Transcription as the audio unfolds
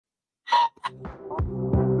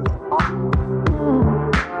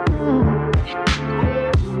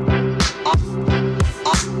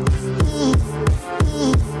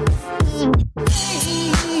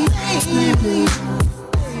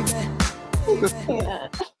Yeah.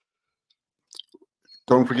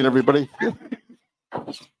 Don't forget, everybody.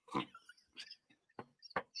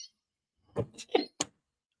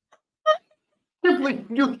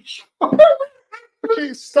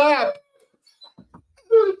 Okay, stop.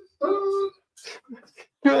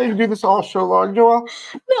 You do this all show long, Joelle?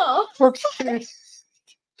 No. Okay.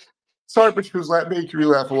 Sorry, but she was making me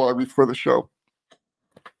laugh a while before the show.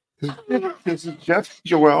 This is Jeff,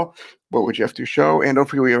 Joelle. What Would Jeff Do show? And don't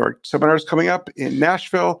forget, we have our seminars coming up in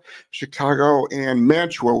Nashville, Chicago, and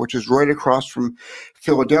Mantua, which is right across from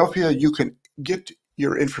Philadelphia. You can get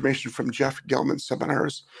your information from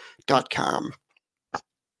jeffgelmanseminars.com.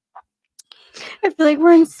 I feel like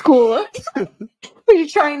we're in school. We're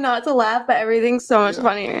trying not to laugh, but everything's so much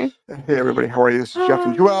funnier. Hey, everybody. How are you? This is Jeff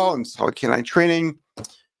and Joelle and Solid Canine Training.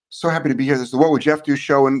 So happy to be here. This is the What Would Jeff Do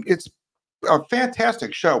show, and it's a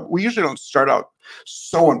fantastic show. We usually don't start out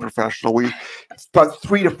so unprofessional. We about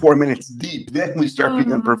 3 to 4 minutes deep, then we start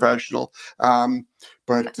being unprofessional.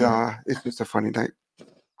 But it's just a funny night.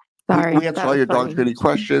 Sorry, we answer all your dog training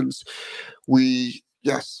questions.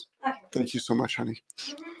 Yes. Thank you so much, honey.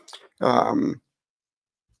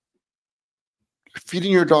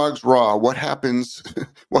 Feeding your dogs raw. What happens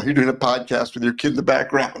while you're doing a podcast with your kid in the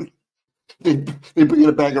background? They bring in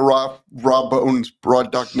a bag of raw bones, raw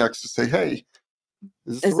duck necks to say, "Hey,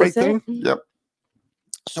 is this the right thing?" Yep.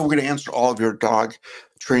 So we're going to answer all of your dog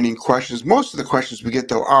training questions. Most of the questions we get,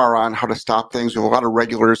 though, are on how to stop things. We have a lot of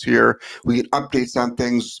regulars here. We get updates on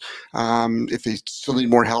things. If they still need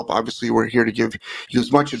more help, obviously, we're here to give you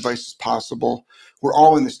as much advice as possible. We're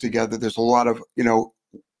all in this together. There's a lot of,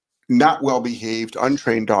 not well-behaved,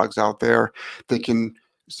 untrained dogs out there that can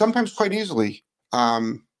sometimes quite easily,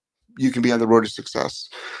 you can be on the road to success.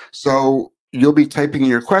 So you'll be typing in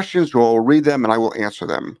your questions. We'll read them and I will answer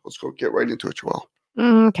them. Let's go get right into it, Joelle.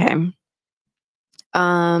 Okay.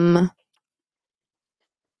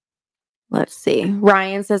 Let's see.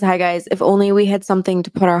 Ryan says, "Hi guys. If only we had something to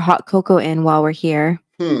put our hot cocoa in while we're here."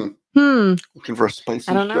 Looking for a spicy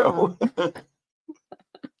I don't show.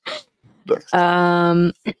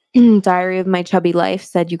 know. Diary of My Chubby Life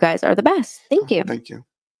said, "You guys are the best." Thank you. Thank you.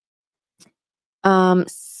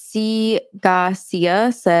 C.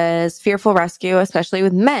 Garcia says, "Fearful rescue, especially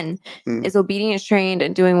with men. Is obedience trained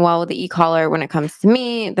and doing well with the e-collar when it comes to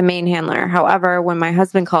me, the main handler. However, when my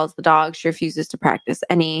husband calls the dog, she refuses to practice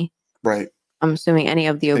any." Right. I'm assuming any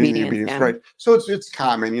of the obedience. Right. So it's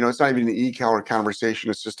common. It's not even an e-collar conversation.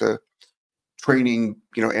 It's just a training,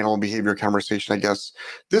 animal behavior conversation, I guess.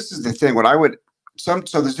 This is the thing. So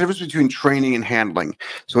there's a difference between training and handling.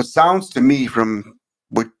 So it sounds to me from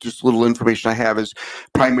what just little information I have is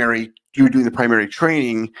you're doing the primary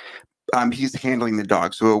training, he's handling the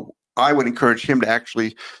dog. So I would encourage him to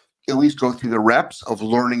actually at least go through the reps of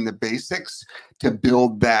learning the basics to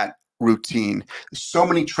build that routine. So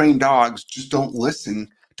many trained dogs just don't listen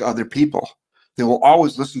to other people. They will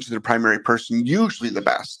always listen to their primary person, usually the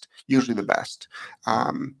best.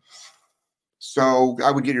 So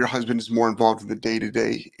I would get your husband is more involved in the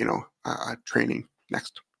day-to-day, training.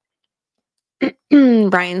 Next.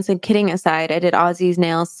 Ryan said, "Kidding aside, I did Ozzy's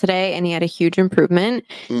nails today and he had a huge improvement.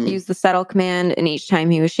 He used the settle command and each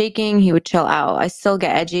time he was shaking, he would chill out. I still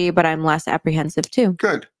get edgy, but I'm less apprehensive too."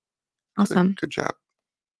 Good. Awesome. Good job.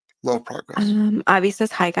 Love progress. Avi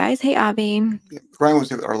says, "Hi guys." Hey, Avi. Yeah. Ryan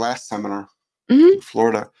was at our last seminar in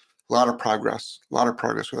Florida. A lot of progress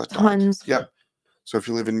with that dog. Tons. Yep. So if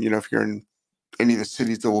you live in, if you're in any of the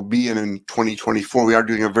cities that we'll be in 2024, we are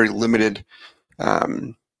doing a very limited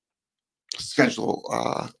schedule.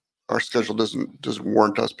 Our schedule doesn't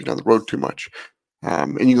warrant us being on the road too much.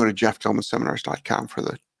 And you go to jeffgelmanseminars.com for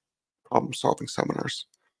the problem solving seminars.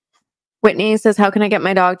 Whitney says, "How can I get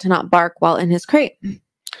my dog to not bark while in his crate?" Did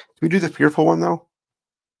we do the fearful one though?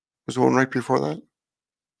 Was the one right before that?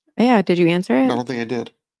 Yeah. Did you answer it? No, I don't think I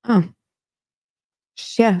did. Oh.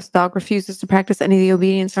 Yes. Dog refuses to practice any of the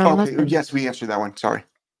obedience around the husband. Yes, we answered that one. Sorry.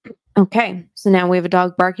 Okay. So now we have a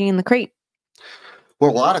dog barking in the crate.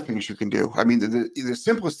 Well, a lot of things you can do. I mean, the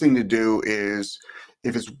simplest thing to do is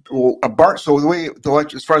if it's a bark. So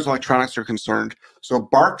as far as electronics are concerned, so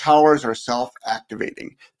bark collars are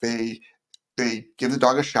self-activating. They give the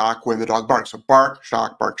dog a shock when the dog barks. So bark,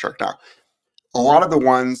 shock, bark, shock. Now, a lot of the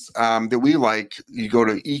ones that we like, you go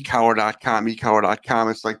to ecollar.com. Ecollar.com.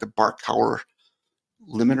 It's like the bark collar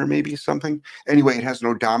limiter, maybe something. Anyway, it has an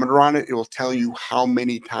odometer on it. It will tell you how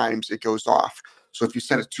many times it goes off. So if you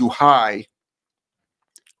set it too high,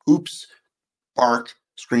 oops, bark,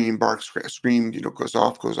 scream, goes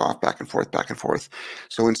off, back and forth.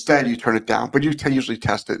 So instead, you turn it down, but you usually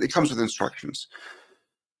test it. It comes with instructions.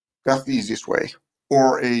 That's the easiest way.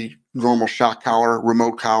 or a normal shock collar,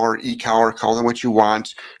 remote collar, e-collar, call them what you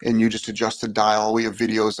want, and you just adjust the dial. We have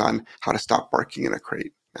videos on how to stop barking in a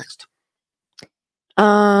crate. Next.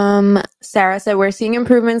 Sarah said, we're seeing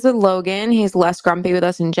improvements with Logan. He's less grumpy with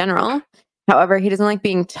us in general. However, he doesn't like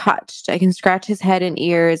being touched. I can scratch his head and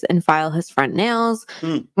ears and file his front nails.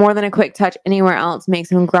 More than a quick touch anywhere else makes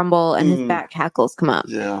him grumble and his back hackles come up.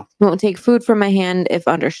 Yeah. He won't take food from my hand if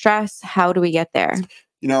under stress. How do we get there?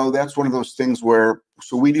 You know, that's one of those things where,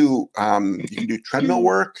 so we do, you can do treadmill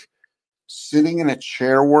work, sitting in a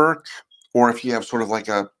chair work, or if you have sort of like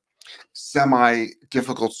a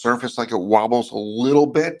semi-difficult surface, like it wobbles a little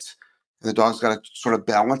bit, and the dog's got to sort of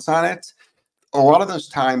balance on it. A lot of those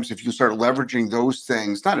times, if you start leveraging those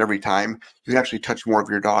things, not every time, you can actually touch more of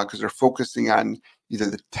your dog because they're focusing on either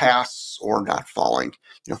the tasks or not falling,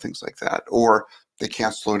 you know, things like that. Or they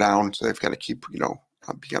can't slow down, so they've got to keep, you know,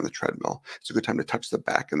 be on the treadmill. It's a good time to touch the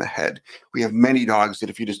back and the head. We have many dogs that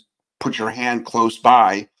if you just put your hand close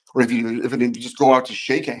by, or if you just go out to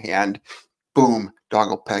shake a hand, boom, dog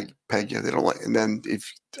will peg you. They don't like, and then if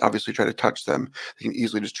you obviously try to touch them, they can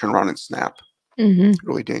easily just turn around and snap.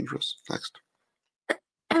 Really dangerous. Next.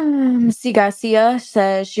 Garcia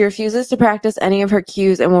says she refuses to practice any of her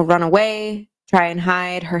cues and will run away, try and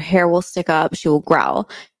hide. Her hair will stick up. She will growl,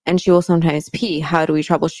 and she will sometimes pee. How do we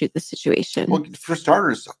troubleshoot the situation? Well, for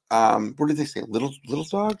starters, what did they say? Little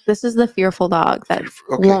dog? This is the fearful dog that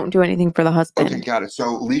won't do anything for the husband. Okay, got it.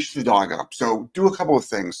 So leash the dog up. So do a couple of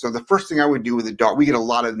things. So the first thing I would do with a dog, we get a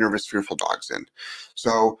lot of nervous, fearful dogs in.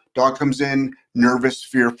 So dog comes in, nervous,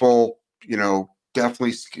 fearful, you know,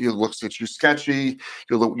 definitely looks at you sketchy.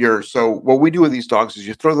 So what we do with these dogs is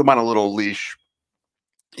you throw them on a little leash.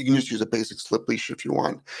 You can just use a basic slip leash if you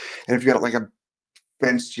want. And if you got like a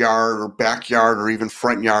fenced yard or backyard or even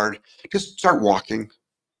front yard, just start walking.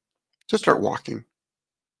 Just start walking.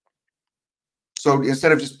 So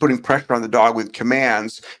instead of just putting pressure on the dog with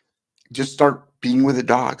commands, just start being with the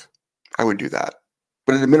dog. I would do that.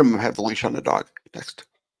 But at a minimum, have the leash on the dog. Next.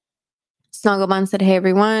 Snugglebun said, hey,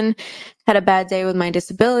 everyone. Had a bad day with my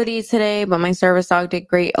disability today, but my service dog did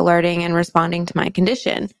great alerting and responding to my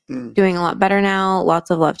condition. Doing a lot better now. Lots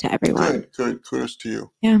of love to everyone. Good. Kudos to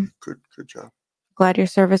you. Yeah. Good job. Glad your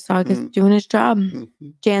service dog is doing his job.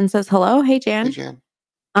 Jan says, hello. Hey, Jan. Hey,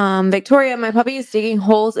 Jan. Victoria, my puppy is digging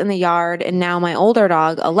holes in the yard, and now my older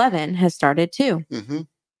dog, 11, has started too.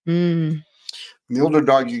 The older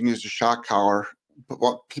dog, you can use a shock collar. But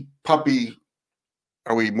puppy,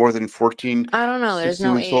 are we more than 14? I don't know. There's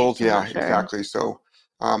no age. Old? Yeah, exactly. So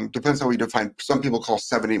depends how we define. Some people call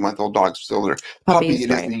 7-8-month-old dogs still their puppy.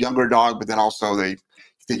 It is the younger dog, but then also they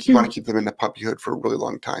want to keep them in the puppyhood for a really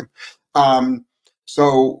long time.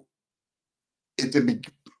 So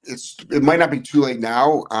it might not be too late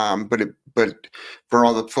now, but for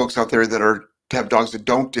all the folks out there that have dogs that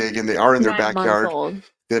don't dig and they are in their backyard,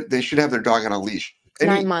 that they should have their dog on a leash.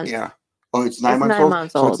 9 months. Yeah. Oh, it's 9 months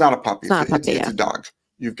old? So it's not a puppy. It's a dog.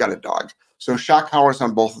 You've got a dog. So shock collars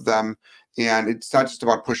on both of them. And it's not just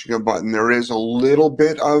about pushing a button. There is a little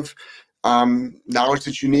bit of knowledge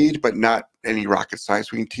that you need, but not any rocket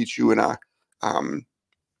science. We can teach you in a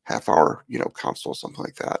half-hour, console, something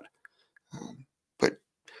like that. But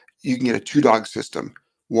you can get a 2-dog system,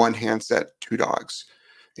 1 handset, 2 dogs,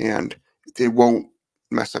 and they won't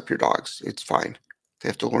mess up your dogs. It's fine. They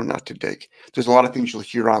have to learn not to dig. There's a lot of things you'll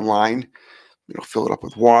hear online. Fill it up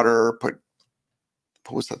with water. What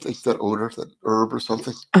was that thing? That odor, that herb or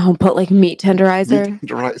something? Oh, put like meat tenderizer. Meat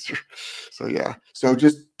tenderizer. So yeah.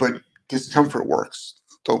 But discomfort works.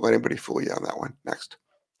 Don't let anybody fool you on that one. Next.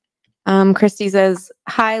 Christy says,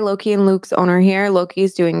 hi, Loki and Luke's owner here.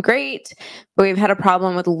 Loki's doing great, but we've had a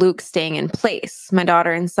problem with Luke staying in place. My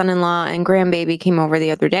daughter and son-in-law and grandbaby came over the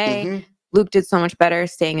other day. Luke did so much better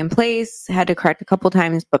staying in place. Had to correct a couple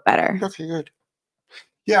times, but better. Okay, good.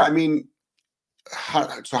 Yeah, I mean,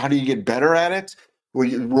 how do you get better at it? Well,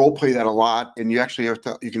 you role play that a lot, and you actually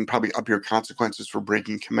you can probably up your consequences for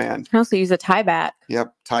breaking command. You can also use a tie back.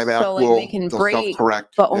 Yep, tie back. So they can break,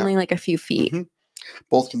 but only like a few feet.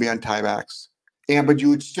 Both can be on tiebacks. But you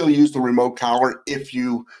would still use the remote collar if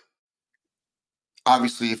you're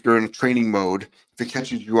in training mode. If it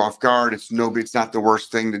catches you off guard, it's not the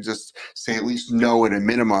worst thing to just say at least no at a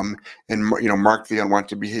minimum and mark the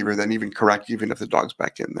unwanted behavior, then even correct even if the dog's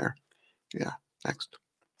back in there. Yeah. Next.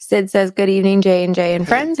 Sid says, good evening, J&J and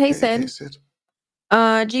friends. Hey, Sid. Hey, Sid.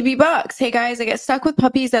 GB Bucks. Hey guys, I get stuck with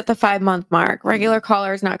puppies at the 5-month mark. Regular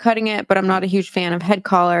collars not cutting it, but I'm not a huge fan of head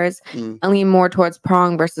collars. I lean more towards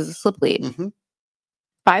prong versus a slip lead.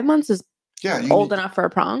 5 months is old enough for a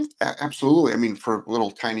prong? Absolutely. I mean, for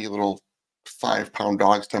tiny little 5-pound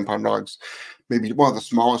dogs, 10-pound dogs, maybe, well, the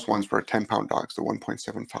smallest ones for a 10-pound dog is the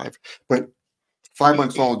 1.75. But 5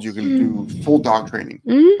 months old, you can do full dog training.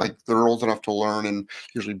 Like they're old enough to learn and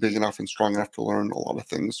usually big enough and strong enough to learn a lot of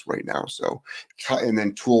things right now. So, and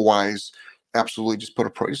then tool wise, absolutely just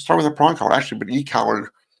start with a prong collar actually, but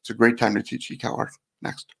e-collar, it's a great time to teach e-collar.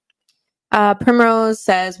 Next. Primrose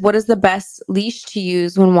says, what is the best leash to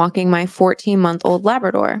use when walking my 14-month-old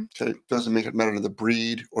Labrador? Okay, doesn't make it matter the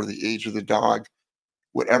breed or the age of the dog,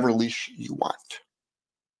 whatever leash you want.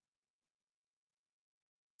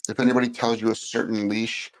 If anybody tells you a certain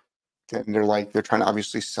leash, then they're trying to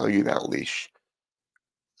obviously sell you that leash.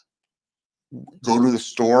 Go to the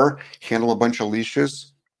store, handle a bunch of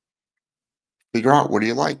leashes, figure out what do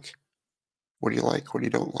you like? What do you like? What do you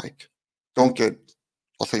don't like?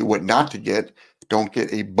 I'll tell you what not to get. Don't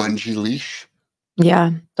get a bungee leash.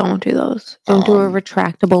 Yeah, don't do those. Don't do a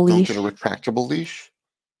retractable leash. Don't get a retractable leash.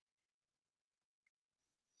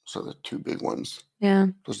 So the two big ones. Yeah.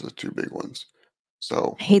 Those are the two big ones.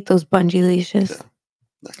 So I hate those bungee leashes. Yeah.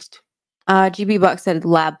 Next. GB Buck said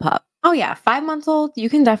lab pup. Oh yeah, 5 months old. You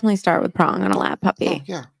can definitely start with prong on a lab puppy. Oh,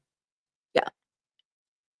 yeah. Yeah.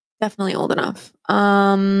 Definitely old enough.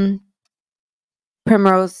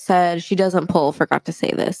 Primrose said she doesn't pull. Forgot to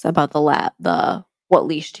say this about what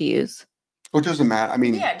leash to use. Well, it doesn't matter. I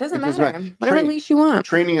mean, yeah, it doesn't matter. Whatever leash you want.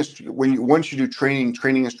 Training is once you do training.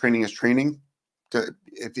 Training is training.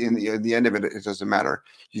 At the end of it, it doesn't matter.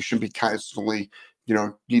 You shouldn't be constantly,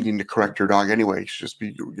 needing to correct your dog anyway. You should just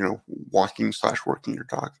be, walking/working your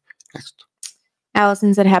dog. Next.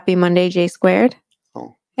 Allison said, "Happy Monday, J squared."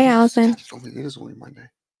 Oh, hey, Allison. It is only Monday.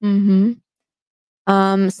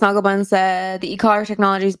 Snugglebun said the e-collar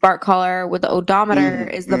technology's bark collar with the odometer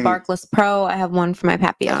is the Barkless Pro. I have one for my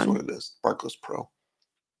Papillon. That's what it is, Barkless Pro.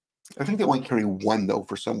 I think they only carry one though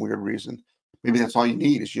for some weird reason. Maybe that's all you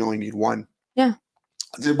need is you only need one. Yeah.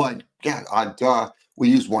 But yeah, we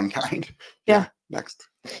use one kind. Yeah. Next.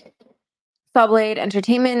 Sawblade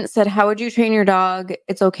Entertainment said, how would you train your dog?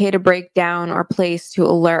 It's okay to break down or place to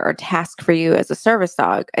alert or task for you as a service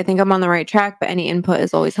dog. I think I'm on the right track, but any input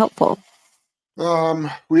is always helpful.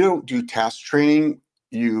 We don't do task training.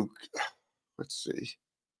 Let's see.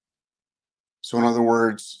 So in other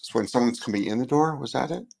words, when someone's coming in the door, was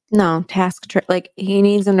that it? No, like he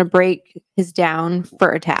needs them to break his down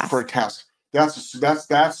for a task. For a task.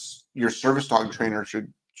 That's your service dog trainer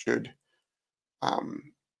should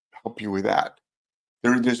help you with that.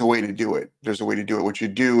 There's a way to do it. What you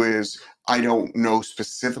do is, I don't know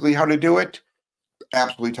specifically how to do it.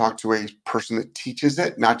 Absolutely talk to a person that teaches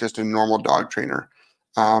it, not just a normal dog trainer.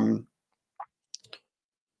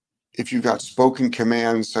 If you've got spoken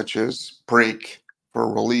commands such as break for a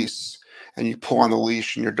release and you pull on the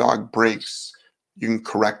leash and your dog breaks, you can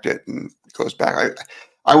correct it and it goes back.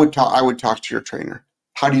 I would talk to your trainer.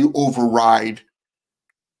 How do you override,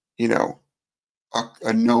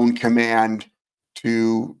 a known command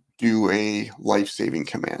to do a life-saving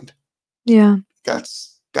command? Yeah.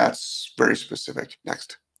 That's very specific.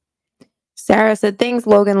 Next. Sarah said, thanks,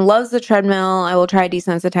 Logan loves the treadmill. I will try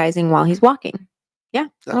desensitizing while he's walking. Yeah,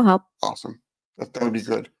 that'll help. Awesome. That would be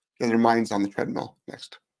good. Get your mind's on the treadmill.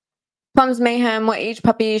 Next. Plums Mayhem, what age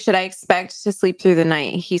puppy should I expect to sleep through the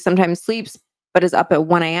night? He sometimes sleeps, but is up at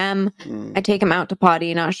 1 a.m. I take him out to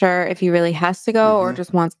potty. Not sure if he really has to go or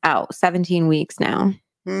just wants out. 17 weeks now.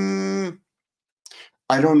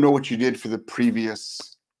 I don't know what you did for the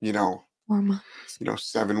previous, 4 months.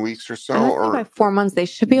 7 weeks or so. Or by 4 months, they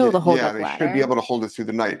should be able to hold up ladder. They should be able to hold it through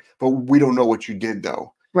the night. But we don't know what you did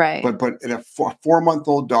though. Right. But in a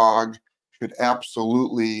 4-month-old dog should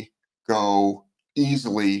absolutely go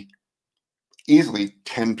easily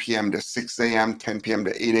 10 p.m. to 6 a.m., 10 p.m.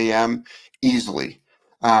 to 8 a.m. easily.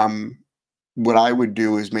 What I would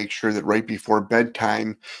do is make sure that right before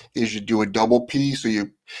bedtime is you do a double pee. So you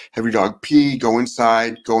have your dog pee, go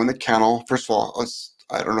inside, go in the kennel. First of all,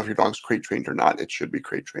 I don't know if your dog's crate trained or not. It should be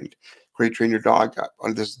crate trained. Crate train your dog.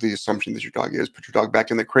 This is the assumption that your dog is. Put your dog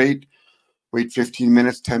back in the crate. Wait 15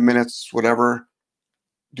 minutes, 10 minutes, whatever.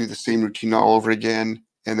 Do the same routine all over again.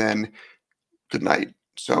 And then good night.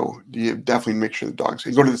 So you definitely make sure the dogs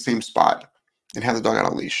go to the same spot and have the dog on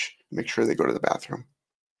a leash. Make sure they go to the bathroom.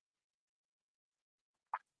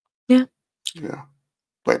 Yeah. Yeah.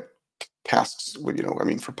 But tasks,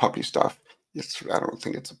 for puppy stuff, I don't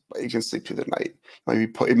think you can sleep through the night.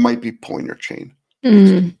 It might be pulling your chain.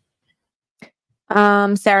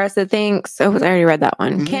 Sarah said, thanks. Oh, I already read that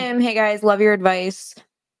one. Kim, hey guys, love your advice.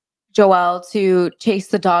 Joelle, to chase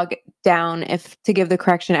the dog down if to give the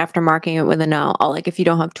correction after marking it with a no. Like if you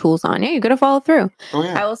don't have tools on, you got to follow through. Oh,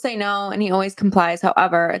 yeah. I will say no, and he always complies.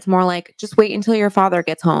 However, it's more like just wait until your father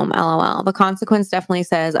gets home. LOL. The consequence definitely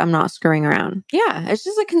says I'm not screwing around. Yeah, it's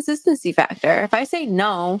just a consistency factor. If I say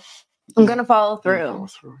no, I'm gonna follow through.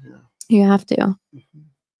 You have to.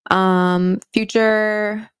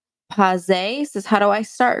 Future Paze says, how do I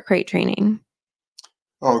start crate training?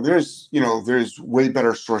 Oh, there's way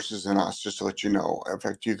better sources than us, just to let you know. In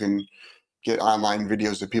fact, you can get online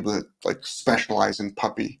videos of people that like specialize in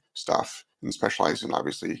puppy stuff and specialize in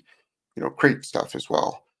obviously, crate stuff as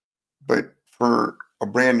well. But for a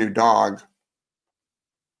brand new dog,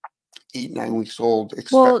 8, 9 weeks old.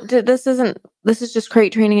 This is just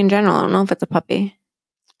crate training in general. I don't know if it's a puppy.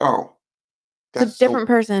 Oh, it's a different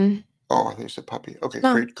person. Oh, I think it's a puppy. Okay,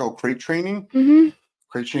 no. Crate training. Mm-hmm.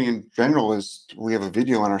 Crate training in general we have a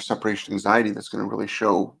video on our separation anxiety that's going to really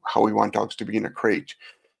show how we want dogs to be in a crate.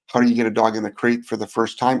 How do you get a dog in the crate for the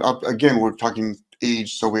first time? Again, we're talking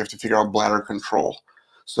age, so we have to figure out bladder control.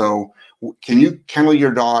 So can you kennel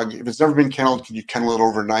your dog? If it's never been kenneled, can you kennel it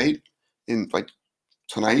overnight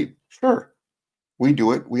tonight? Sure. We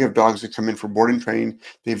do it. We have dogs that come in for board and train.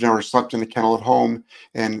 They've never slept in a kennel at home.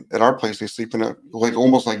 And at our place, they sleep in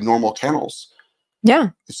almost like normal kennels. Yeah.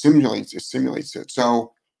 It simulates it.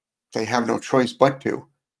 So they have no choice but to.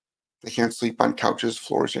 They can't sleep on couches,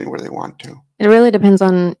 floors, anywhere they want to. It really depends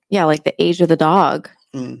on, like the age of the dog.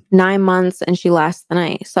 9 months and she lasts the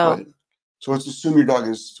night. So. Right. So let's assume your dog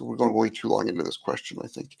we're going way too long into this question, I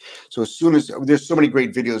think. So as soon as there's so many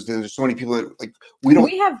great videos, there's so many people that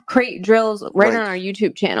we have crate drills right on our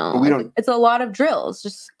YouTube channel. But it's a lot of drills.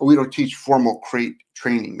 But we don't teach formal crate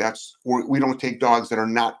training. We don't take dogs that are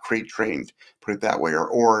not crate trained, put it that way,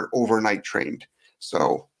 or overnight trained.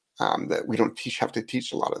 So that we don't have to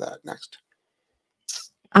teach a lot of that. Next.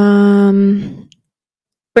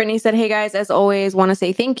 Brittany said, hey guys, as always, want to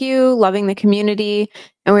say thank you. Loving the community.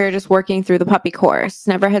 And we were just working through the puppy course.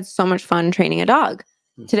 Never had so much fun training a dog.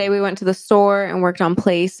 Today we went to the store and worked on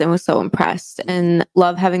place and was so impressed and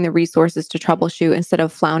love having the resources to troubleshoot instead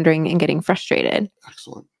of floundering and getting frustrated.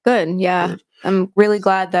 Excellent. Good. Yeah. Good. I'm really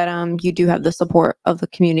glad that you do have the support of the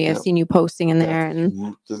community. I've seen you posting in there.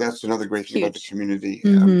 And that's another great thing about the community.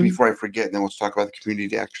 Before I forget, and then let's talk about the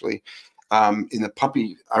community actually. In the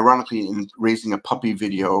puppy, ironically, in raising a puppy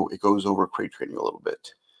video, it goes over crate training a little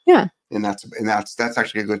bit. Yeah. And that's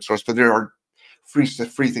actually a good source. But there are free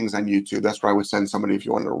things on YouTube. That's where I would send somebody if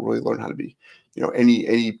you want to really learn how to be,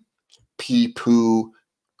 any pee poo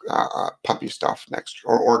puppy stuff next,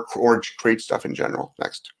 or crate stuff in general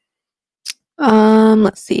next.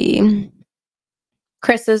 Let's see.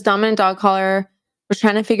 Chris's dominant dog collar was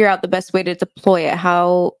trying to figure out the best way to deploy it.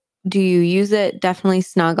 How do you use it? Definitely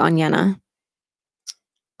snug on Yenna.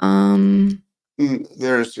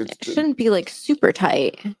 It shouldn't be like super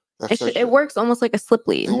tight. It works almost like a slip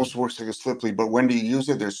lead. It almost works like a slip lead, but when do you use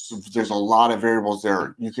it? There's a lot of variables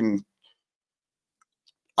there.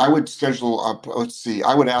 I would schedule up. Let's see.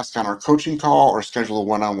 I would ask on our coaching call or schedule a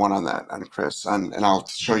one-on-one on that on Chris, and I'll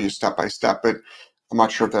show you step by step. But I'm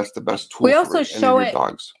not sure if that's the best tool. We also show it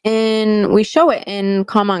in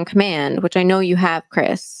Calm on Command, which I know you have,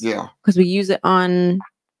 Chris. Yeah, because we use it on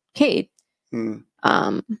Kate.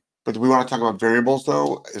 But do we want to talk about variables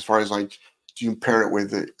though? As far as like, do you pair it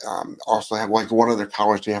with it? Also have like what other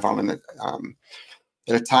collars do you have on it?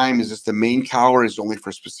 At a time, is this the main collar? Is it only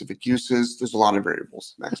for specific uses? There's a lot of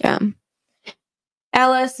variables. Next. Yeah.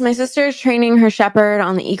 Alice, my sister is training her shepherd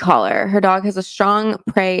on the e-collar. Her dog has a strong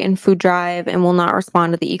prey and food drive and will not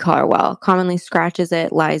respond to the e-collar well. Commonly scratches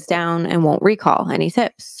it, lies down, and won't recall. Any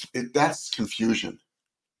tips? That's confusion.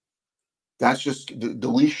 That's just the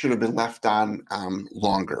leash should have been left on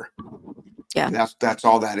longer. Yeah. And that's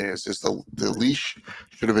all that is the leash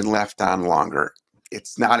should have been left on longer.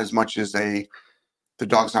 It's not as much as the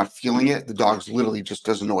dog's not feeling it. The dog's literally just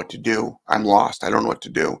doesn't know what to do. I'm lost. I don't know what to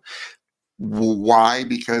do. Why?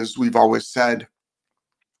 Because we've always said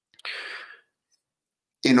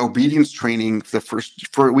in obedience training,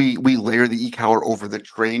 we layer the e-collar over the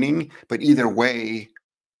training, but either way,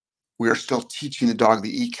 we are still teaching the dog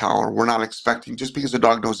the e-collar. We're not expecting, just because the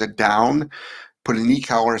dog knows it down, put an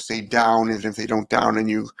e-collar, say down, and if they don't down and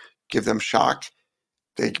you give them shock,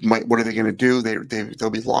 what are they going to do? They'll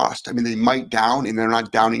be lost. I mean, they might down, and they're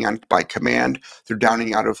not downing by command. They're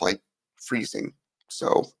downing out of like freezing.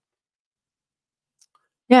 So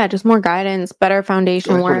yeah, just more guidance, better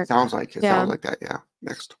foundation work. What it sounds like. It sounds like that. Yeah.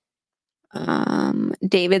 Next.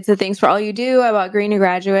 David said, thanks for all you do. I bought Green to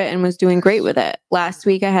Graduate and was doing great with it. Last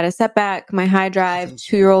week I had a setback. My high drive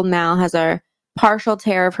 2-year-old Mal has a partial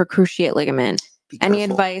tear of her cruciate ligament. Any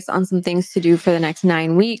advice on some things to do for the next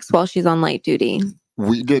 9 weeks while she's on light duty?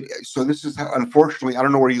 We did. So this is how, unfortunately, I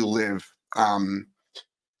don't know where you live.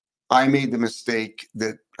 I made the mistake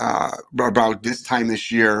that about this time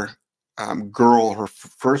this year, girl, her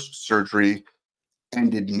first surgery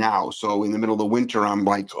ended now. So in the middle of the winter, I'm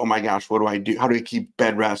like, oh my gosh, what do I do? How do I keep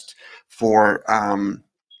bed rest for,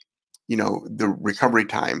 the recovery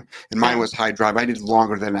time? And mine was high drive. I did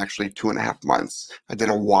longer than actually 2.5 months. I did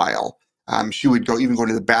a while. She would even go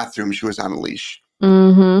to the bathroom. She was on a leash.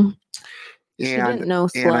 Mm-hmm. And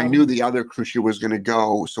I knew the other cruise she was going to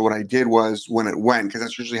go. So what I did was when it went, because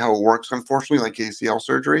that's usually how it works, unfortunately, like ACL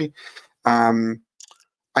surgery,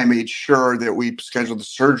 I made sure that we scheduled the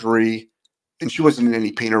surgery, and she wasn't in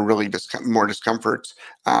any pain or really more discomfort.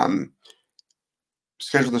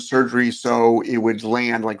 Scheduled the surgery so it would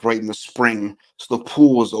land like right in the spring, so the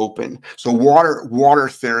pool was open. So water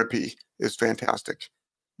therapy is fantastic,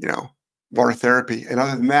 water therapy. And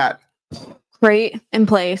other than that, great in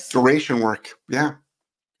place. Duration work, yeah.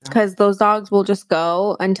 Because those dogs will just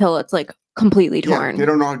go until it's like completely torn. They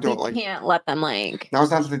don't know how to do it. You can't let them like. Now's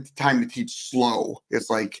not the time to teach slow. It's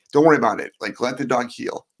like, don't worry about it. Like, let the dog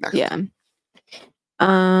heal. Next. Yeah.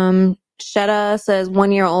 Shetta says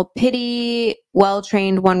 1-year-old Pitty,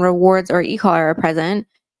 well-trained when rewards or e-collar are present.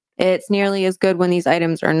 It's nearly as good when these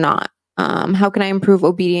items are not. How can I improve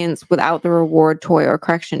obedience without the reward toy or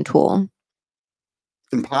correction tool?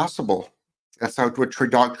 Impossible. That's what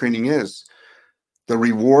dog training is. The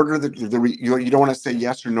reward or you don't want to say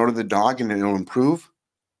yes or no to the dog and it'll improve.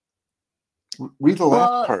 Read the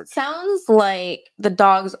last part. It sounds like the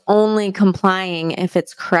dog's only complying if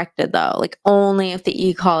it's corrected, though. Like only if the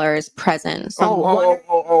e-collar is present.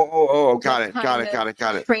 So got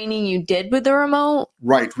it. Training you did with the remote.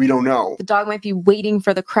 Right. We don't know. The dog might be waiting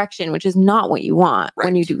for the correction, which is not what you want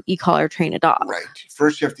when you do e-collar train a dog. Right.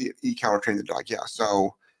 First, you have to e-collar train the dog. Yeah.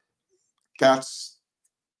 So that's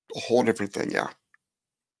a whole different thing. Yeah.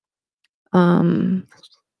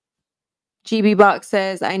 GB Box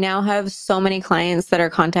says, I now have so many clients that are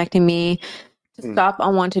contacting me to stop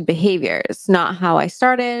unwanted behaviors. Not how I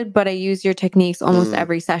started, but I use your techniques almost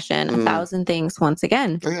every session. 1,000 thanks once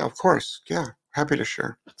again. Oh, yeah, of course. Yeah. Happy to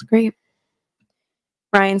share. That's great.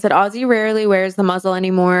 Ryan said, Ozzy rarely wears the muzzle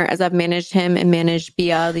anymore as I've managed him and managed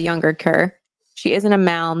Bia, the younger cur. She isn't a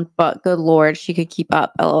mound, but good Lord, she could keep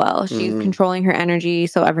up. LOL. She's controlling her energy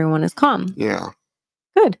so everyone is calm. Yeah.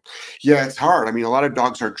 Good. Yeah, it's hard. I mean, a lot of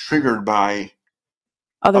dogs are triggered by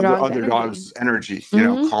other dogs' energy.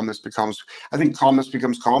 Calmness becomes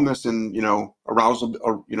calmness, and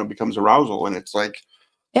arousal becomes arousal, and it's like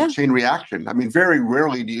a chain reaction. I mean, very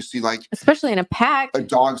rarely do you see, like, especially in a pack, a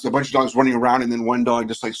bunch of dogs running around and then one dog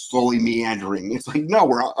just like slowly meandering. It's like, no,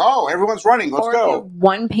 everyone's running. Let's go.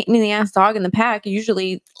 One pain in the ass dog in the pack.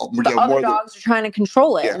 Usually, the other dogs are trying to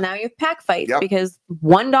control it, and now you have pack fights because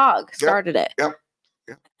one dog started it. Yep.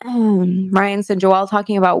 Ryan said, Joelle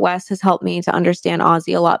talking about Wes has helped me to understand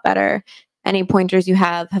Ozzy a lot better. Any pointers you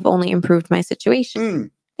have only improved my situation.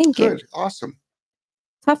 Thank you. Good. Awesome.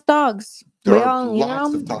 Tough dogs. There are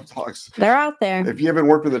lots of tough dogs. They're out there. If you haven't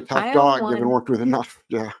worked with a tough dog, you haven't worked with enough.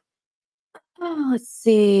 Yeah. Oh, let's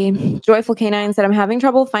see. Joyful Canine said, I'm having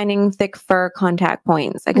trouble finding thick fur contact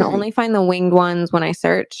points. I can only find the winged ones when I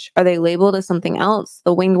search. Are they labeled as something else?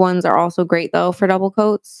 The winged ones are also great, though, for double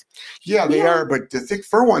coats. Yeah, they are. But the thick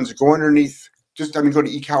fur ones go underneath. Go to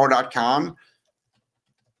ecollar.com.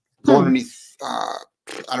 Go underneath,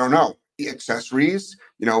 I don't know, accessories.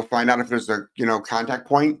 Find out if there's a, contact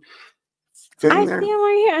point. I see them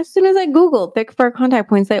right here. As soon as I Google thick fur contact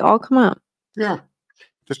points, they all come up. Yeah.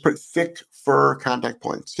 Just put thick fur contact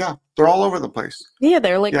points. Yeah, they're all over the place. Yeah,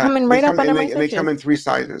 they're like coming right up under my searches. And they come in 3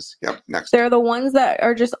 sizes. Yep, next. They're the ones that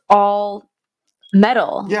are just all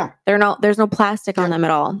metal. Yeah. There's no plastic on them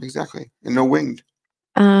at all. Exactly. And no winged.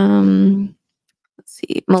 Let's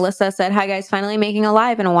see. Melissa said, hi guys, finally making a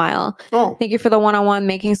live in a while. Oh. Thank you for the one-on-one,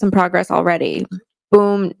 making some progress already.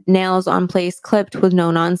 Boom, nails on place, clipped with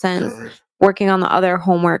no nonsense. Good. Working on the other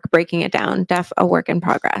homework, breaking it down. Def a work in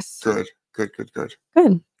progress. Good.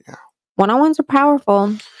 Yeah. One-on-ones are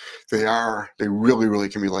powerful. They are. They really, really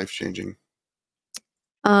can be life-changing.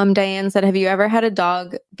 Diane said, have you ever had a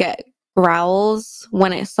dog get growls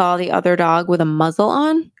when it saw the other dog with a muzzle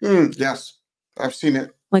on? Yes. I've seen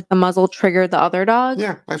it. Like the muzzle triggered the other dog?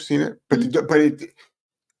 Yeah, I've seen it. But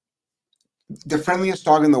the friendliest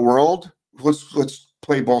dog in the world, let's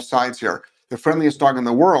play both sides here. The friendliest dog in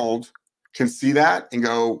the world can see that and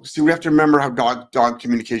go, see, we have to remember how dog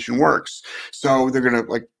communication works. So they're going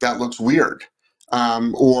to that looks weird.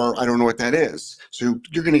 Or I don't know what that is. So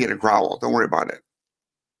you're going to get a growl. Don't worry about it.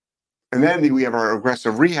 And then we have our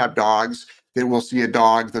aggressive rehab dogs They will see a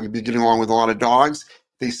dog. They'll be getting along with a lot of dogs.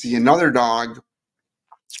 They see another dog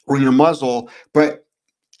or your muzzle, but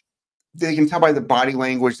they can tell by the body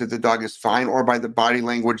language that the dog is fine, or by the body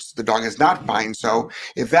language the dog is not fine. So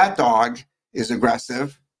if that dog is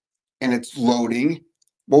aggressive and it's loading,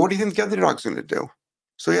 well, what do you think the other dog's going to do?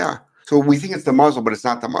 So yeah, so we think it's the muzzle, but it's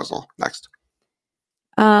not the muzzle. Next.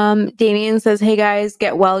 Damien says, "Hey guys,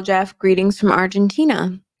 get well, Jeff. Greetings from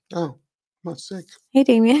Argentina." Oh, I'm not sick. Hey,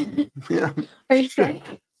 Damien. Yeah. Are you sick?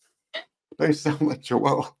 They sound like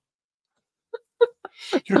Joelle.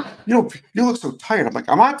 You look so tired. I'm like,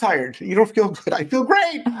 I'm not tired. You don't feel good. I feel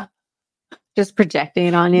great. Just projecting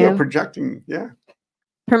it on you. Yeah, projecting. Yeah.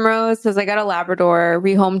 Primrose says, "I got a Labrador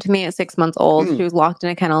rehomed to me at 6 months old. She was locked in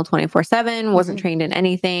a kennel 24/7, wasn't trained in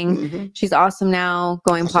anything. She's awesome now,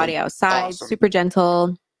 going potty outside, super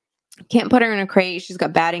gentle. Can't put her in a crate. She's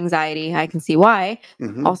got bad anxiety. I can see why.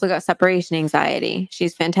 Also got separation anxiety.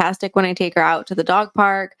 She's fantastic when I take her out to the dog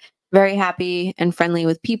park. Very happy and friendly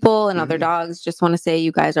with people and other dogs. Just want to say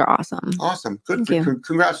you guys are awesome." Awesome. Good.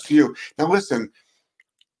 Congrats to you. Now listen,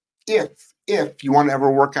 if you want to ever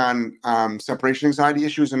work on separation anxiety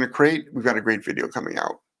issues in a crate, we've got a great video coming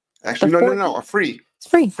out. Actually, no, a free. It's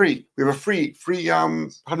free. Free. We have a free. How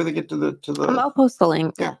do they get to the? I'll post the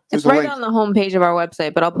link. Yeah, it's right on the homepage of our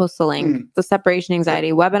website, but I'll post the link. The separation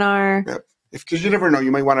anxiety webinar. Yeah. Because you never know,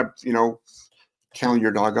 you might want to, kennel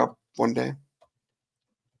your dog up one day.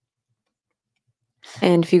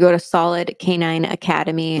 And if you go to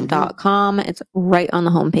solidcanineacademy.com, it's right on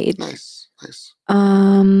the homepage. Nice.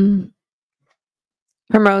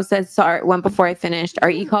 Primrose said, "Sorry, went before I finished. Are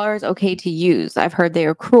e-collars okay to use? I've heard they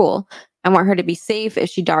are cruel. I want her to be safe if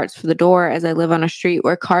she darts for the door, as I live on a street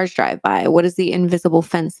where cars drive by. What is the invisible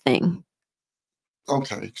fence thing?"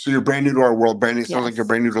 Okay, so you're brand new to our world. Brand new. Sounds like you're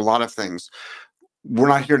brand new to a lot of things. We're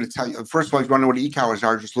not here to tell you. First of all, if you want to know what e-collars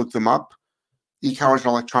are, just look them up. E-collars are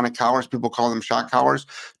electronic collars. People call them shock collars.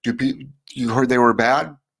 You heard they were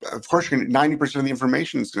bad? Of course, 90% of the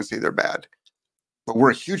information is going to say they're bad. But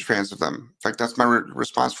we're huge fans of them. In fact, that's my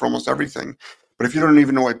response for almost everything. But if you don't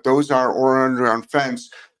even know what those are or underground fence,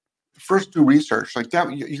 first do research. Like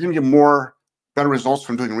that, you're going to get better results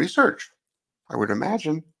from doing research, I would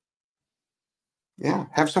imagine. Yeah.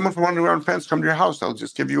 Have someone from underground fence come to your house. They'll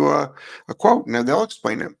just give you a quote and they'll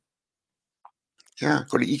explain it. Yeah,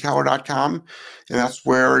 go to ecollar.com, and that's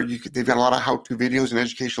where they've got a lot of how-to videos and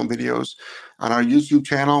educational videos. On our YouTube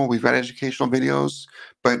channel, we've got educational videos,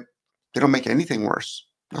 but they don't make anything worse.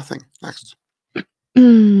 Nothing. Next.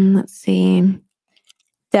 Let's see.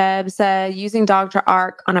 Deb said, "Using Dogtra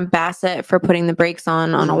Arc on a Basset for putting the brakes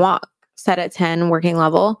on a walk. Set at 10, working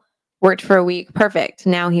level. Worked for a week. Perfect.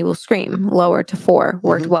 Now he will scream. Lower to 4.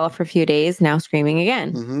 Worked well for a few days. Now screaming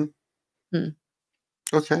again."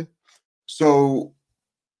 Okay. So,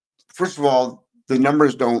 first of all, the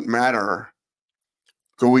numbers don't matter.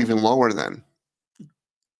 Go even lower then.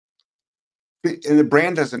 And the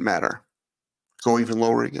brand doesn't matter. Go even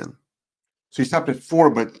lower again. So you stopped at 4,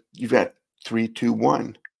 but you've got 3, 2,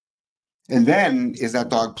 1. And then is that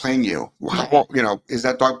dog playing you? Well, is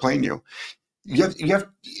that dog playing you? You have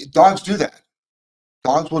dogs do that.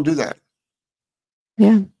 Dogs will do that.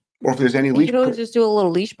 Yeah. Or if there's any leash, you could always just do a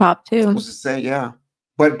little leash pop too. I was to say, yeah.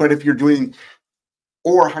 But if you're doing,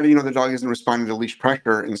 or how do you know the dog isn't responding to leash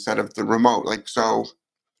pressure instead of the remote?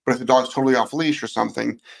 But if the dog's totally off leash or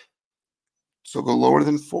something, so go lower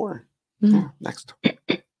than 4. Yeah, next.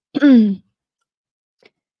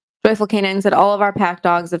 Joyful Canine said, "All of our pack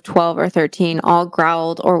dogs of 12 or 13 all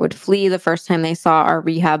growled or would flee the first time they saw our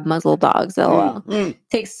rehab muzzle dogs. LOL.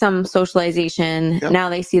 Takes some socialization. Yep. Now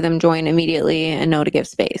they see them join immediately and know to give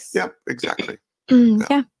space." Yep, exactly.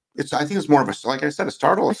 Yeah. I think it's more of a, like I said, a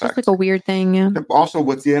startle effect. It's like a weird thing, yeah. Also,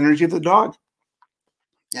 what's the energy of the dog?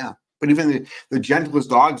 Yeah. But even the gentlest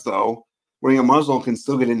dogs, though, wearing a muzzle can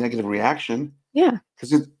still get a negative reaction. Yeah.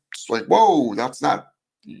 Because it's like, whoa,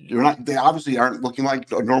 they obviously aren't looking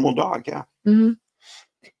like a normal dog. Yeah.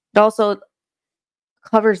 It also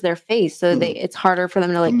covers their face, so it's harder for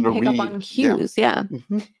them to pick up on cues. Yeah.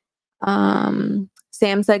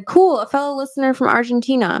 Sam said, "Cool, a fellow listener from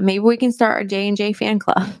Argentina. Maybe we can start a J&J fan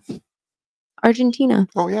club." Argentina.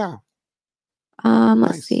 Oh, yeah.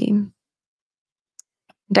 Let's see.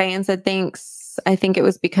 Diane said, "Thanks. I think it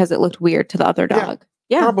was because it looked weird to the other dog."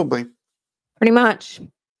 Yeah. Probably. Pretty much.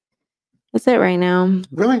 That's it right now.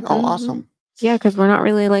 Really? Oh, awesome. Yeah, because we're not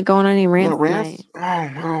really going on any rants tonight.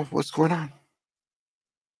 Oh, what's going on?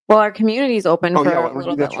 Well, our community's open for a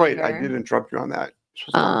little bit That's right. I did interrupt you on that.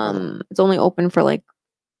 It's only open for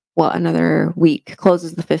another week.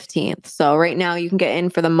 Closes the 15th. So right now you can get in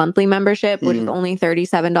for the monthly membership, which is only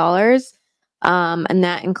 $37. And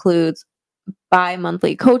that includes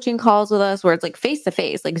bi-monthly coaching calls with us where it's like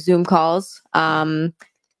face-to-face, like Zoom calls. Tons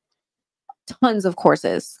of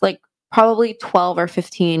courses, like probably 12 or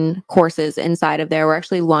 15 courses inside of there. We're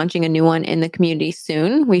actually launching a new one in the community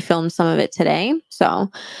soon. We filmed some of it today.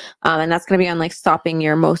 So, and that's going to be on like stopping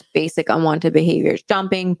your most basic unwanted behaviors,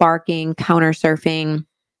 jumping, barking, counter surfing.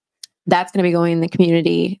 That's going to be going in the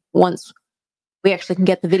community once we actually can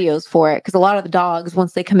get the videos for it. Cause a lot of the dogs,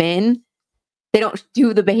 once they come in, they don't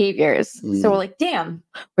do the behaviors. So we're like, damn,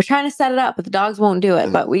 we're trying to set it up, but the dogs won't do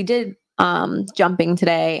it. But we did jumping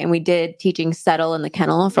today, and we did teaching settle in the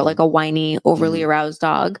kennel for like a whiny, overly aroused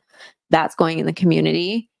dog. That's going in the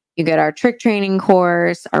community. You get our trick training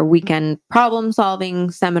course, our weekend problem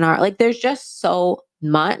solving seminar. Like there's just so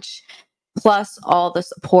much. Plus all the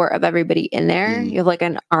support of everybody in there. You have like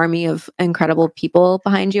an army of incredible people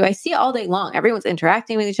behind you. I see it all day long. Everyone's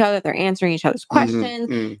interacting with each other. They're answering each other's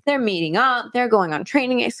questions. They're meeting up. They're going on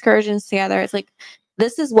training excursions together. It's like,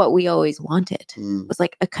 this is what we always wanted. It was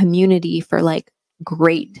like a community for like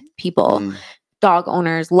great people, dog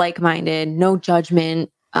owners, like-minded, no judgment.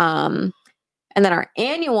 And then our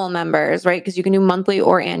annual members, right? Because you can do monthly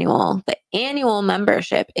or annual. The annual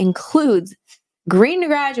membership includes Green to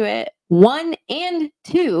Graduate 1 and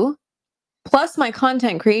 2, plus my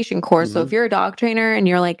content creation course. So if you're a dog trainer and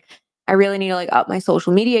you're like, I really need to like up my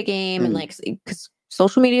social media game and like, because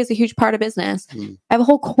social media is a huge part of business. I have a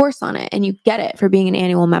whole course on it, and you get it for being an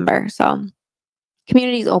annual member. So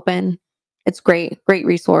community's open. It's great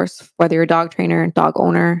resource. Whether you're a dog trainer, dog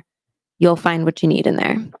owner, you'll find what you need in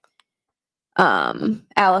there.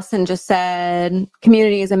 Allison just said,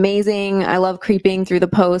 community is amazing. I love creeping through the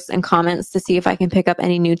posts and comments to see if I can pick up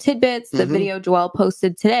any new tidbits. The video Joelle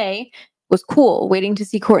posted today was cool. Waiting to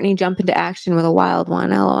see Courtney jump into action with a wild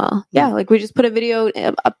one. LOL. Yeah, like we just put a video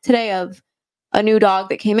up today of a new dog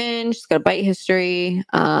that came in. She's got a bite history,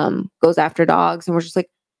 goes after dogs. And we're just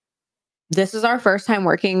like, this is our first time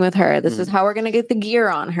working with her. This is how we're going to get the gear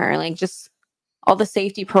on her. Like just all the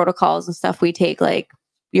safety protocols and stuff we take, like,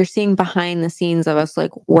 you're seeing behind the scenes of us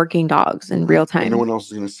like working dogs in real time. And no one else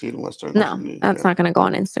is going to see it unless they're that's not going to go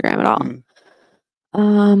on Instagram at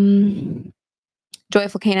all.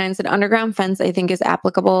 Joyful Canine said underground fence I think is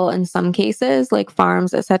applicable in some cases like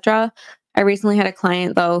farms, etc. I recently had a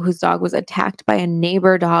client though whose dog was attacked by a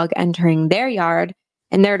neighbor dog entering their yard,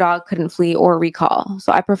 and their dog couldn't flee or recall.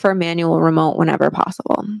 So I prefer manual remote whenever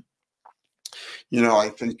possible. You know, I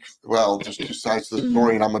think, well, there's two sides to the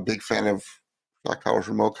story, and I'm a big fan of shock collars,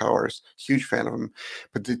 remote collars, huge fan of them.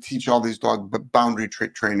 But to teach all these dog boundary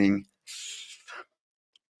trick training,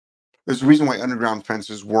 there's a reason why underground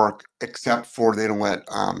fences work, except for they don't let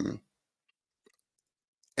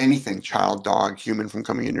anything, child, dog, human, from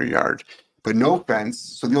coming in your yard. But no fence.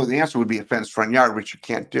 So the answer would be a fenced front yard, which you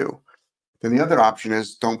can't do. Then the other option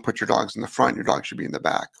is don't put your dogs in the front. Your dog should be in the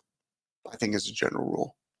back, I think, is a general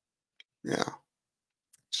rule. Yeah.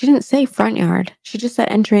 She didn't say front yard. She just said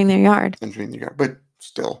entering their yard. Entering the yard, but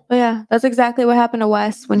still. But yeah, that's exactly what happened to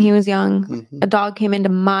Wes when he was young. A dog came into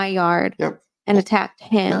my yard and attacked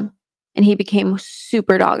him, and he became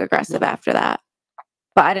super dog aggressive after that.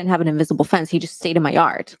 But I didn't have an invisible fence. He just stayed in my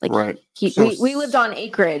yard. Like we lived on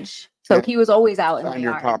acreage, so he was always out in my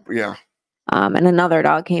yard. And another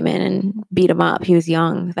dog came in and beat him up. He was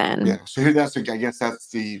young then. Yeah. So I guess that's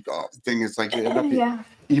the thing. It's like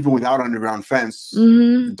even without underground fence,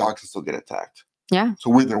 the dog can still get attacked. Yeah. So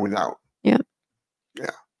with or without. Yeah.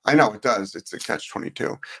 Yeah. I know it does. It's a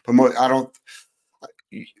catch-22. But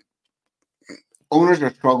owners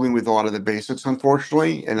are struggling with a lot of the basics,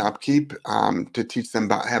 unfortunately, and upkeep. To teach them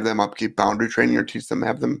have them upkeep boundary training, or teach them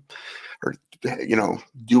have them, or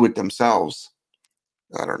do it themselves.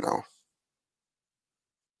 I don't know.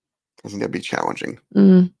 I think that'd be challenging.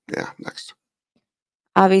 Yeah, next.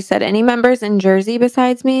 Avi said, any members in Jersey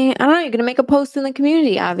besides me? I don't know. You're going to make a post in the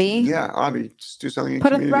community, Avi. Yeah, Avi, just do something in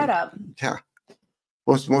Put community. a thread up. Yeah.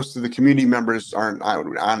 Most of the community members aren't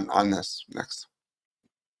on this. Next.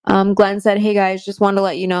 Glenn said, hey guys, just wanted to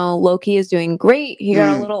let you know Loki is doing great. He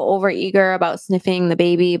got a little over eager about sniffing the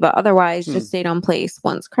baby, but otherwise just stayed on place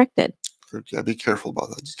once corrected. Yeah, be careful about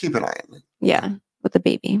that. Just keep an eye on it. Yeah, with the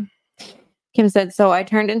baby. Kim said, so I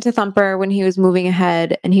turned into Thumper when he was moving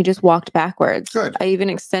ahead and he just walked backwards. Good. I even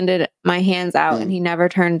extended my hands out and he never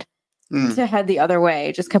turned to head the other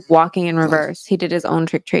way. Just kept walking in reverse. Nice. He did his own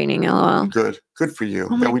trick training. LOL. Good. Good for you.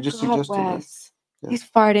 Oh yeah, we just suggested Wes. He's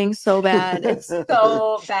farting so bad. It's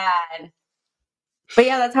so bad. But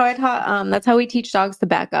yeah, that's how I taught. That's how we teach dogs to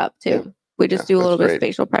back up too. Yeah. We just do a little bit of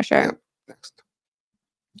spatial pressure. Yeah. Next.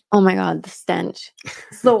 Oh my God, the stench.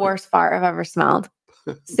 It's the worst fart I've ever smelled.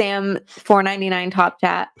 Sam, $4.99 top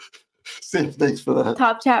chat. Sam, thanks for that.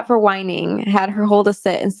 Top chat for whining. Had her hold a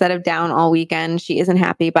sit instead of down all weekend. She isn't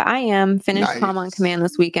happy, but I am. Finished Calm on Command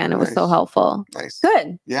this weekend. It was so helpful. Nice.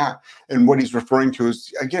 Good. Yeah. And what he's referring to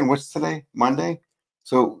is, again, what's today? Monday?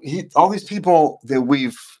 So all these people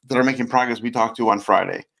that are making progress we talked to on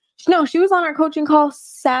Friday. No, she was on our coaching call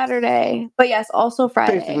Saturday. But yes, also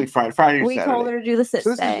Friday. Basically Friday or we Saturday. Told her to do the sit.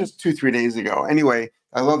 So this is just 2-3 days ago. Anyway,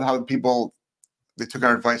 I love how they took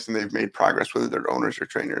our advice and they've made progress, whether they're owners or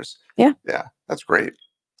trainers. Yeah. Yeah. That's great.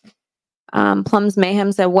 Plums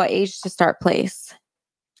Mayhem said, what age to start place?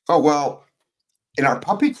 Oh, well, in our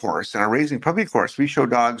puppy course, in our raising puppy course, we show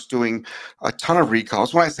dogs doing a ton of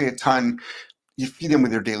recalls. When I say a ton, you feed them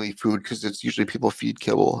with their daily food because it's usually people feed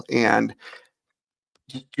kibble, and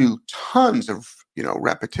you do tons of,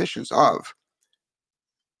 repetitions of.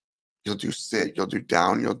 You'll do sit, you'll do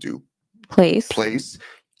down, you'll do place,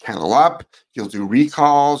 kennel up, you'll do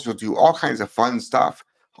recalls, you'll do all kinds of fun stuff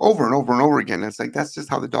over and over and over again. It's like, that's just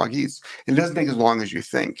how the dog eats. And it doesn't take as long as you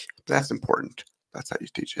think. But that's important. That's how you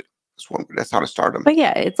teach it. That's how to start them. But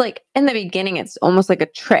yeah, it's like in the beginning, it's almost like a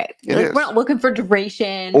trick. We're not looking for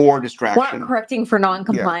duration or distraction. We're not correcting for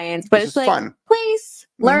non-compliance, but it's like fun. Place,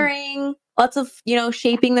 learning, lots of,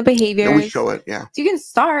 shaping the behaviors. And we show it, yeah. So you can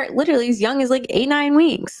start literally as young as like 8-9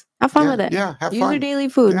 weeks. Have fun with it. Yeah, have fun. Use your daily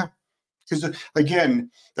food. Yeah. Because again,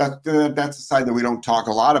 that's a side that we don't talk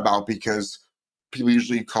a lot about because people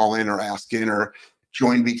usually call in or ask in or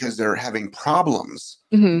join because they're having problems.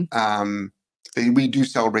 Mm-hmm. We do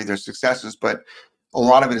celebrate their successes, but a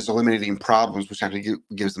lot of it is eliminating problems, which actually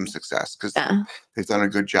gives them success because they've done a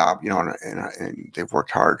good job, and they've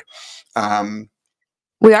worked hard.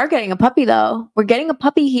 We are getting a puppy, though. We're getting a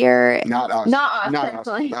puppy here. Not us. Not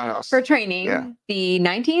us. For training, the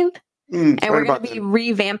 19th. And we're going to be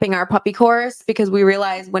revamping our puppy course because we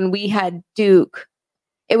realized when we had Duke,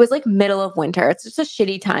 it was like middle of winter. It's just a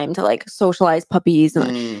shitty time to like socialize puppies.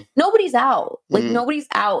 And nobody's out. Like nobody's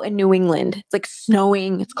out in New England. It's like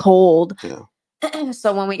snowing. It's cold. Yeah.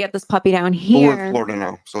 So when we get this puppy down here. We're in Florida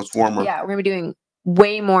now, so it's warmer. Yeah, we're going to be doing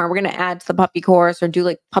way more. We're going to add to the puppy course or do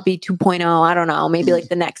like puppy 2.0. I don't know. Maybe like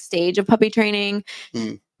the next stage of puppy training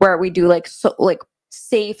where we do like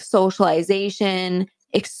safe socialization,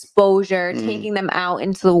 exposure, taking them out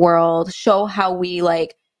into the world, show how we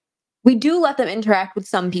do let them interact with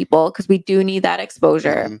some people because we do need that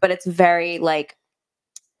exposure, but it's very like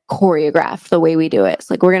choreographed the way we do it.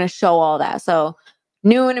 So like we're going to show all that. So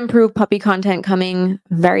new and improved puppy content coming.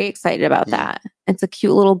 Very excited about that. It's a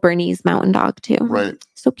cute little Bernese mountain dog too. Right.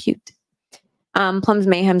 So cute. Plums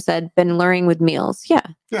Mayhem said, been luring with meals. Yeah.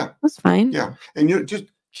 That's fine. Yeah. And you just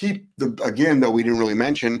keep again, though we didn't really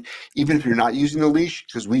mention, even if you're not using the leash,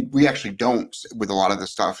 because we actually don't with a lot of the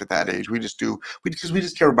stuff at that age. We just do because we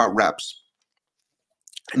just care about reps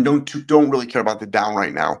and don't really care about the down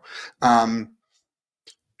right now.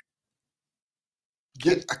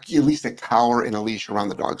 Get at least a collar and a leash around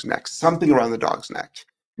the dog's neck, something around the dog's neck.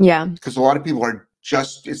 Yeah. Because a lot of people are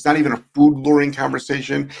it's not even a food luring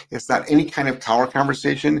conversation. It's not any kind of collar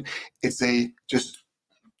conversation. It's just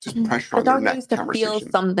pressure on their neck. The dog needs to feel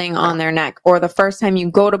something on their neck, or the first time you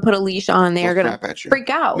go to put a leash on, they're going to freak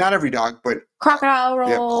out. Not every dog, but crocodile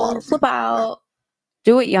roll, flip out.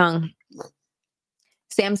 Do it young.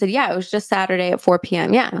 Sam said, yeah, it was just Saturday at 4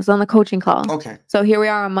 p.m. Yeah, it was on the coaching call. Okay. So here we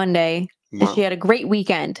are on Monday. Wow. And she had a great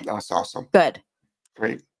weekend. That's awesome. Good.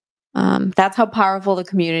 Great. That's how powerful the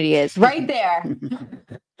community is right there.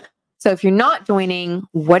 So if you're not joining,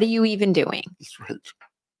 what are you even doing? That's right.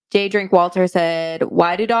 J Drink Walter said,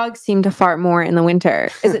 why do dogs seem to fart more in the winter?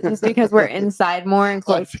 Is it just because we're inside more and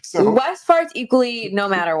close? I think so. Wes farts equally no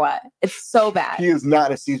matter what. It's so bad. He is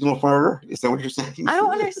not a seasonal farter. Is that what you're saying? I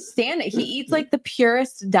don't understand it. He eats like the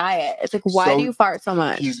purest diet. It's like, why do you fart so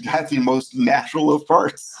much? He's got the most natural of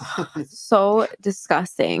farts. So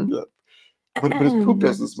disgusting. Yeah. But his poop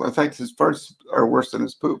doesn't smell. In fact, his farts are worse than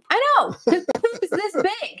his poop. I know. His poop is this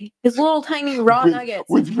big. His little tiny raw nuggets.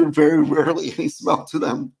 Which very rarely any smell to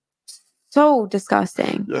them. So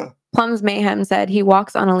disgusting. Yeah. Plums Mayhem said he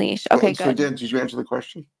walks on a leash. Okay, good. Did you answer the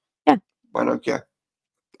question? Yeah. Why not? Yeah.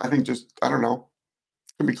 I think I don't know.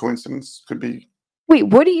 Could be coincidence. Could be. Wait,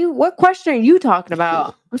 what question are you talking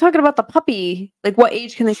about? I'm talking about the puppy. Like, what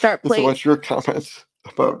age can they start playing? So what's your comment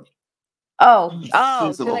about?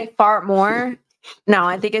 Oh, do they fart more? No,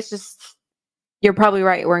 I think it's just, you're probably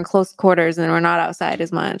right. We're in close quarters and we're not outside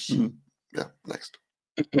as much. Mm-hmm. Yeah, next.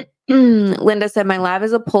 Linda said, my lab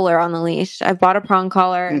is a puller on the leash. I've bought a prong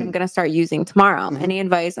collar and I'm going to start using tomorrow. Any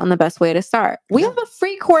advice on the best way to start? We have a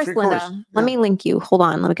free course, Linda. Yeah. Let me link you. Hold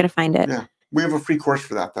on. Let me find it. Yeah. We have a free course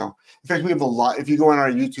for that, though. In fact, we have a lot. If you go on our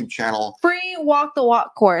YouTube channel. Free walk the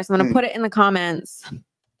walk course. I'm going to put it in the comments.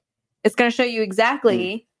 It's going to show you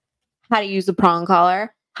exactly how to use a prong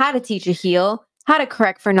collar, how to teach a heel, how to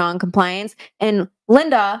correct for non-compliance. And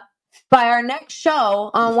Linda, by our next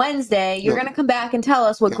show on Wednesday, you're going to come back and tell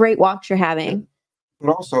us what great walks you're having.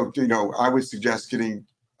 But also, I would suggest getting,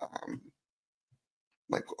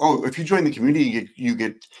 if you join the community, you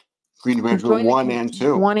get Green Evangel 1 and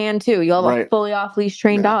 2. 1 and 2. You'll have a fully off-leash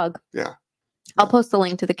trained dog. Yeah. I'll post a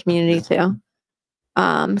link to the community too.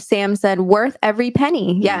 Sam said, worth every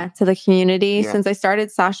penny. Yeah, to the community. Since I started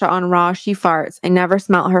Sasha on Raw, she farts. I never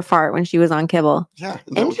smelt her fart when she was on kibble. Yeah.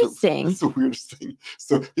 Interesting. That's the weirdest thing.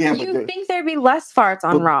 So, yeah. You think there'd be less farts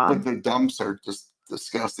on Raw? But the dumps are just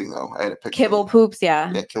disgusting, though. I had a picture. Kibble poops,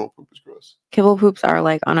 yeah. Yeah, kibble poop is gross. Kibble poops are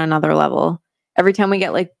like on another level. Every time we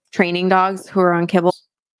get like training dogs who are on kibble.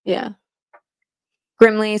 Yeah.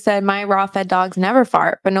 Grimly said, my raw fed dogs never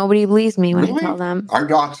fart, but nobody believes me when I tell them. Our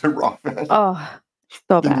dogs are raw fed. Oh,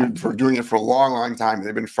 so bad. For doing it for a long, long time.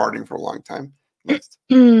 They've been farting for a long time.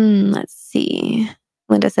 Let's see.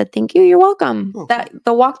 Linda said, thank you. You're welcome. Oh.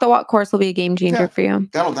 The walk course will be a game changer for you.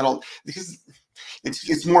 That'll because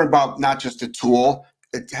it's more about not just a tool.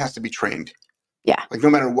 It has to be trained. Yeah. Like no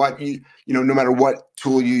matter what no matter what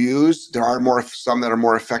tool you use, there are some that are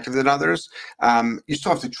more effective than others. You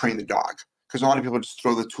still have to train the dog because a lot of people just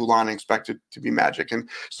throw the tool on and expect it to be magic. And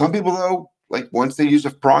some people though, like once they use a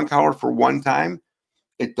prong collar for one time,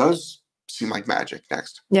 it does seem like magic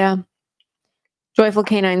next. Yeah. Joyful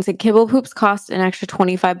Canine said, kibble poops cost an extra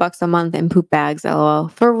 $25 a month in poop bags, LOL.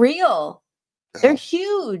 For real. Yeah. They're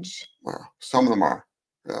huge. Well, some of them are.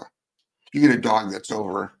 Yeah. You get a dog that's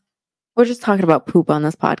over. We're just talking about poop on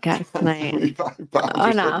this podcast tonight.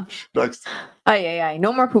 Enough. Next.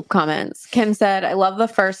 No more poop comments. Kim said, I love the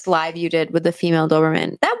first live you did with the female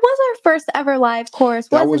Doberman. That was our first ever live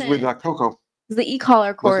course, wasn't it? That was with Coco. It was the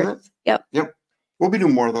e-collar course. Yep. We'll be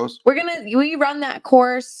doing more of those. We run that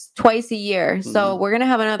course twice a year. So we're going to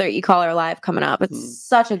have another e-collar live coming up. It's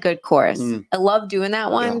such a good course. I love doing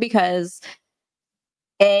that one because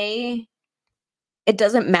it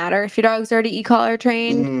doesn't matter if your dog's already e-collar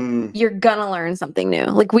trained. You're going to learn something new.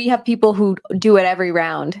 Like we have people who do it every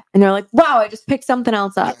round and they're like, wow, I just picked something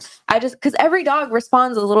else up. Because every dog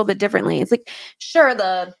responds a little bit differently. It's like, sure,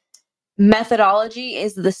 the methodology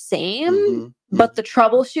is the same, but the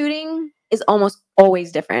troubleshooting is almost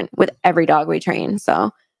always different with every dog we train.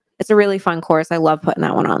 So it's a really fun course. I love putting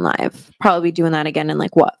that one on live. Probably be doing that again in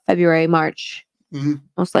February, March,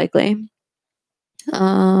 most likely.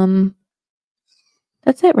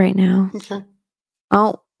 That's it right now. Okay.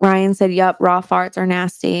 Oh, Ryan said, yup, raw farts are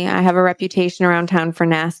nasty. I have a reputation around town for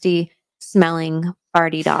nasty smelling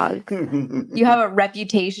farty dog. You have a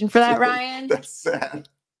reputation for that, Ryan? That's sad.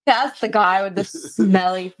 That's the guy with the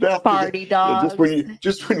smelly farty dog.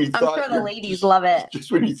 Just when you thought, I'm sure the ladies love it.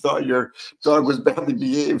 Just when you thought your dog was badly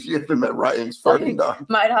behaved, you haven't met Ryan's farting dog.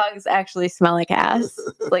 My dogs actually smell like ass.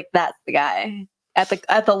 Like that's the guy at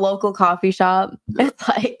the local coffee shop. It's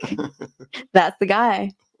like that's the guy.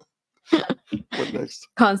 What next?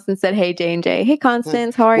 Constance said, "Hey J&J. Hey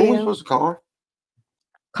Constance, how are you?" What were we supposed to call her?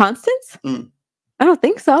 Constance? I don't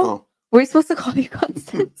think so. Oh. Were we supposed to call you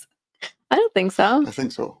Constance? I don't think so. I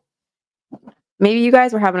think so. Maybe you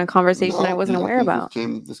guys were having a conversation I wasn't aware about.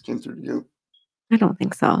 This came through to you. I don't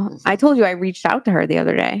think so. I told you I reached out to her the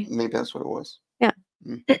other day. Maybe that's what it was. Yeah.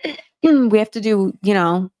 We have to do, we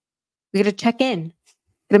got to check in.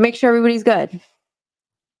 Got to make sure everybody's good.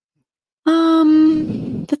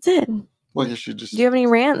 That's it. Well, you should just. Do you have any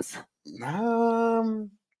rants? No.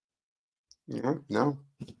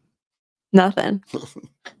 Nothing.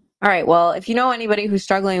 All right. Well, if you know anybody who's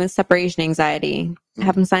struggling with separation anxiety,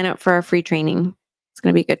 have them sign up for our free training. It's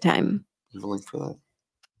going to be a good time. There's a link for that.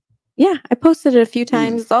 Yeah, I posted it a few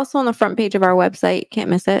times. It's also on the front page of our website.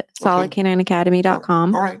 Can't miss it.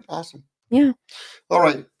 SolidK9Academy.com. All right. Awesome. Yeah. All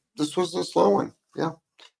right. This was a slow one. Yeah.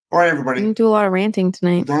 All right, everybody. I'm going to do a lot of ranting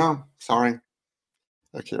tonight. No, sorry.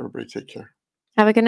 Okay, everybody. Take care. Have a good night.